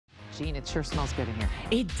Jean, it sure smells good in here.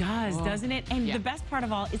 It does, doesn't it? And Yeah. the best part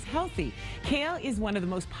of all, it's healthy. Kale is one of the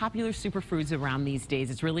most popular superfoods around these days.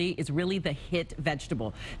 It's really the hit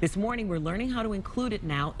vegetable. This morning, we're learning how to include it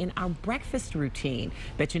now in our breakfast routine.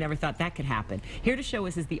 Bet you never thought that could happen. Here to show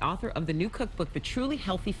us is the author of the new cookbook, the Truly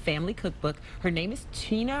Healthy Family Cookbook. Her name is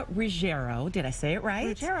Tina Ruggiero. Did I say it right?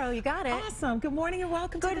 Ruggiero, you got it. Awesome. Good morning and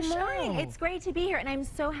welcome to the show. Good morning. It's great to be here, and I'm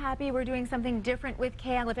so happy we're doing something different with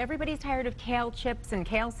kale. If everybody's tired of kale chips and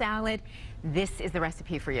kale salad, this is the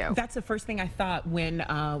recipe for you. That's the first thing I thought when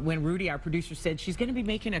Rudy, our producer, said she's going to be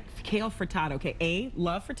making a kale frittata. Okay,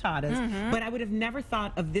 love frittatas, but I would have never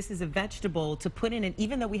thought of this as a vegetable to put in it,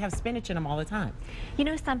 even though we have spinach in them all the time. You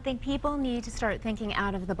know something? People need to start thinking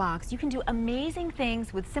out of the box. You can do amazing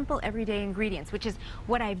things with simple everyday ingredients, which is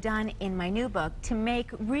what I've done in my new book, to make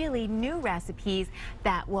really new recipes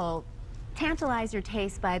that will tantalize your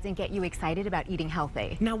taste buds and get you excited about eating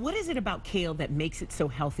healthy. Now, what is it about kale that makes it so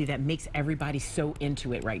healthy, that makes everybody so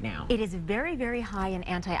into it right now? It is very, very high in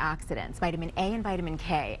antioxidants, vitamin A and vitamin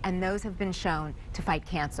K, and those have been shown to fight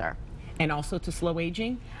cancer. And also to slow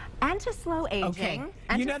aging? And to slow aging. Okay.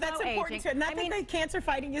 And you to know, that's slow important aging. too. Not that cancer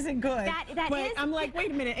fighting isn't good. But is. I'm like,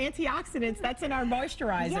 wait a minute, antioxidants, that's in our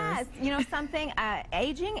moisturizers. Yes, you know something,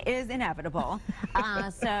 aging is inevitable.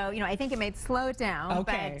 So, you know, I think it may slow it down.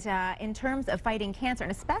 Okay. But in terms of fighting cancer,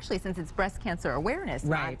 and especially since it's Breast Cancer Awareness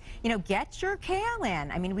Month, you know, get your kale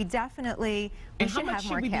in. I mean, we definitely should have more kale. And how much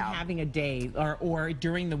should we be having a day or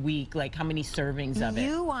during the week? Like, how many servings of it?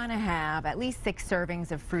 You want to have at least 6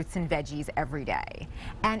 servings of fruits and veggies every day.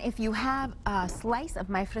 And if you have a slice of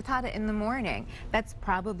my frittata in the morning, that's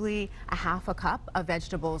probably a half a cup of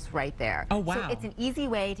vegetables right there. Oh, wow. So it's an easy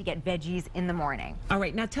way to get veggies in the morning. All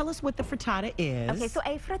right, now tell us what the frittata is. Okay, so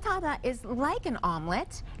a frittata is like an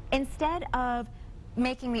omelet. Instead of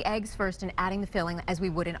making the eggs first and adding the filling as we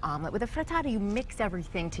would an omelet, with a frittata you mix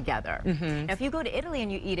everything together. Now if you go to Italy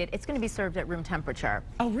and you eat it, it's going to be served at room temperature.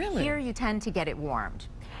 Oh, really? Here you tend to get it warmed.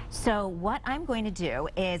 So what I'm going to do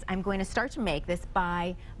is I'm going to start to make this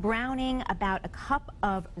by browning about a cup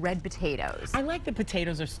of red potatoes. I like that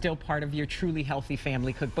potatoes are still part of your Truly Healthy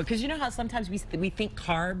Family Cookbook, because you know how sometimes we think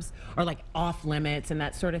carbs are like off limits and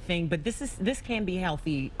that sort of thing, but this can be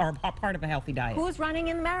healthy, or part of a healthy diet. Who's running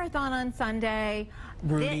in the marathon on Sunday?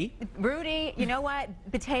 Rudy. Rudy, you know what?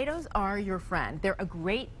 Potatoes are your friend. They're a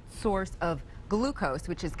great source of glucose,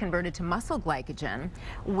 which is converted to muscle glycogen,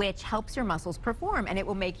 which helps your muscles perform, and it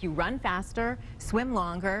will make you run faster, swim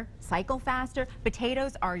longer, cycle faster.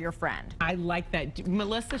 Potatoes are your friend. I like that.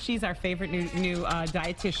 Melissa, she's our favorite new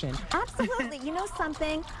dietitian. Absolutely. You know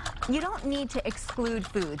something? You don't need to exclude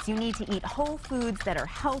foods. You need to eat whole foods that are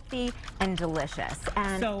healthy and delicious.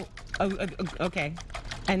 And so, okay.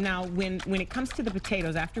 And now, when it comes to the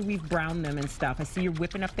potatoes, after we've browned them and stuff, I see you're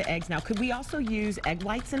whipping up the eggs now. Could we also use egg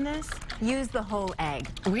whites in this? Use the whole egg.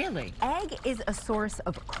 Really? Egg is a source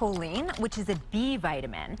of choline, which is a B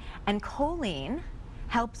vitamin, and choline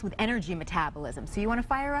helps with energy metabolism. So you want to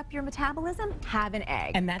fire up your metabolism? Have an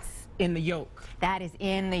egg. And that's in the yolk? That is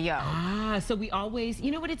in the yolk. Ah, so we always,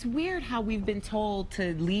 you know what, it's weird how we've been told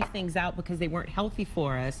to leave things out because they weren't healthy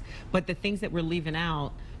for us, but the things that we're leaving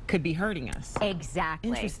out could be hurting us. Exactly.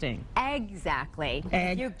 Interesting. Exactly.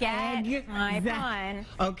 You get my pun.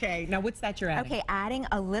 Okay, now what's that you're adding? Okay, adding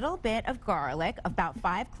a little bit of garlic, about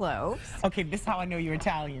 5 cloves. Okay, this is how I know you're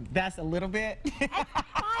Italian. That's a little bit.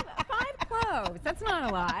 five cloves, that's not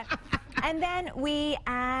a lot. And then we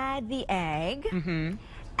add the egg.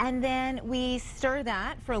 And then we stir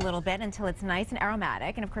that for a little bit until it's nice and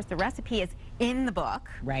aromatic. And of course, the recipe is in the book.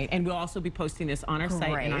 Right, and we'll also be posting this on our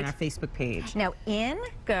site and on our Facebook page. Now, in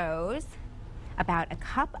goes about a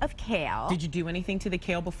cup of kale. Did you do anything to the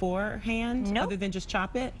kale beforehand? Nope. Other than just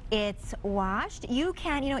chop it? It's washed. You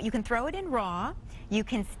can, you know, you can throw it in raw. You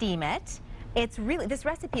can steam it. It's really, this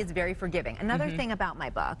recipe is very forgiving. Another thing about my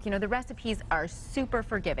book, you know, the recipes are super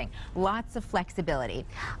forgiving. Lots of flexibility.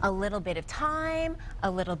 A little bit of thyme,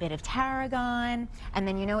 a little bit of tarragon, and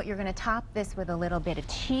then you know what, you're going to top this with a little bit of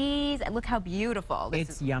cheese. Look how beautiful.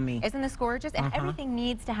 It's yummy. Isn't this gorgeous? And everything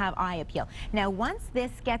needs to have eye appeal. Now, once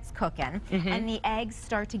this gets cooking and the eggs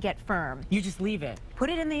start to get firm, you just leave it. Put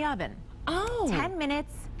it in the oven. Oh. 10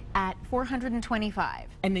 minutes at 425.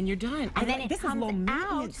 And then you're done. And then it comes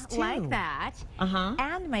out like that.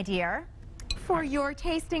 And, my dear, for your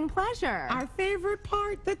tasting pleasure. Our favorite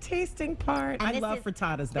part, the tasting part. I love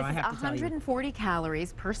frittatas, though, I have to tell you. This is 140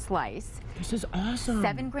 calories per slice. This is awesome.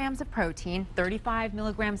 7 grams of protein, 35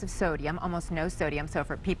 milligrams of sodium, almost no sodium. So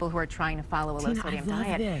for people who are trying to follow a low-sodium diet. I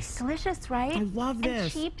love this. Delicious, right? I love this.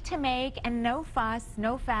 And cheap to make, and no fuss,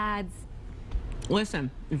 no fads.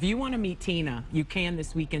 Listen, if you want to meet Tina, you can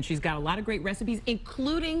this weekend. She's got a lot of great recipes,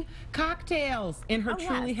 including cocktails in her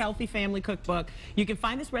Truly Healthy Family Cookbook. You can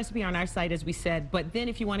find this recipe on our site, as we said, but then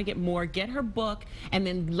if you want to get more, get her book and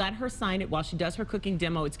then let her sign it while she does her cooking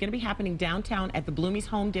demo. It's going to be happening downtown at the Bloomie's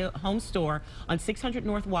Home Store on 600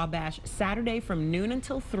 North Wabash, Saturday from noon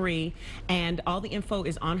until 3, and all the info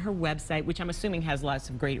is on her website, which I'm assuming has lots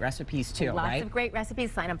of great recipes too, right? Lots of great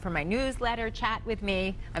recipes. Sign up for my newsletter, chat with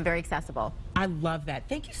me. I'm very accessible. I love that.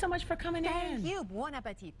 Thank you so much for coming in. Thank you. Buon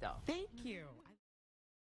appetito. Thank you.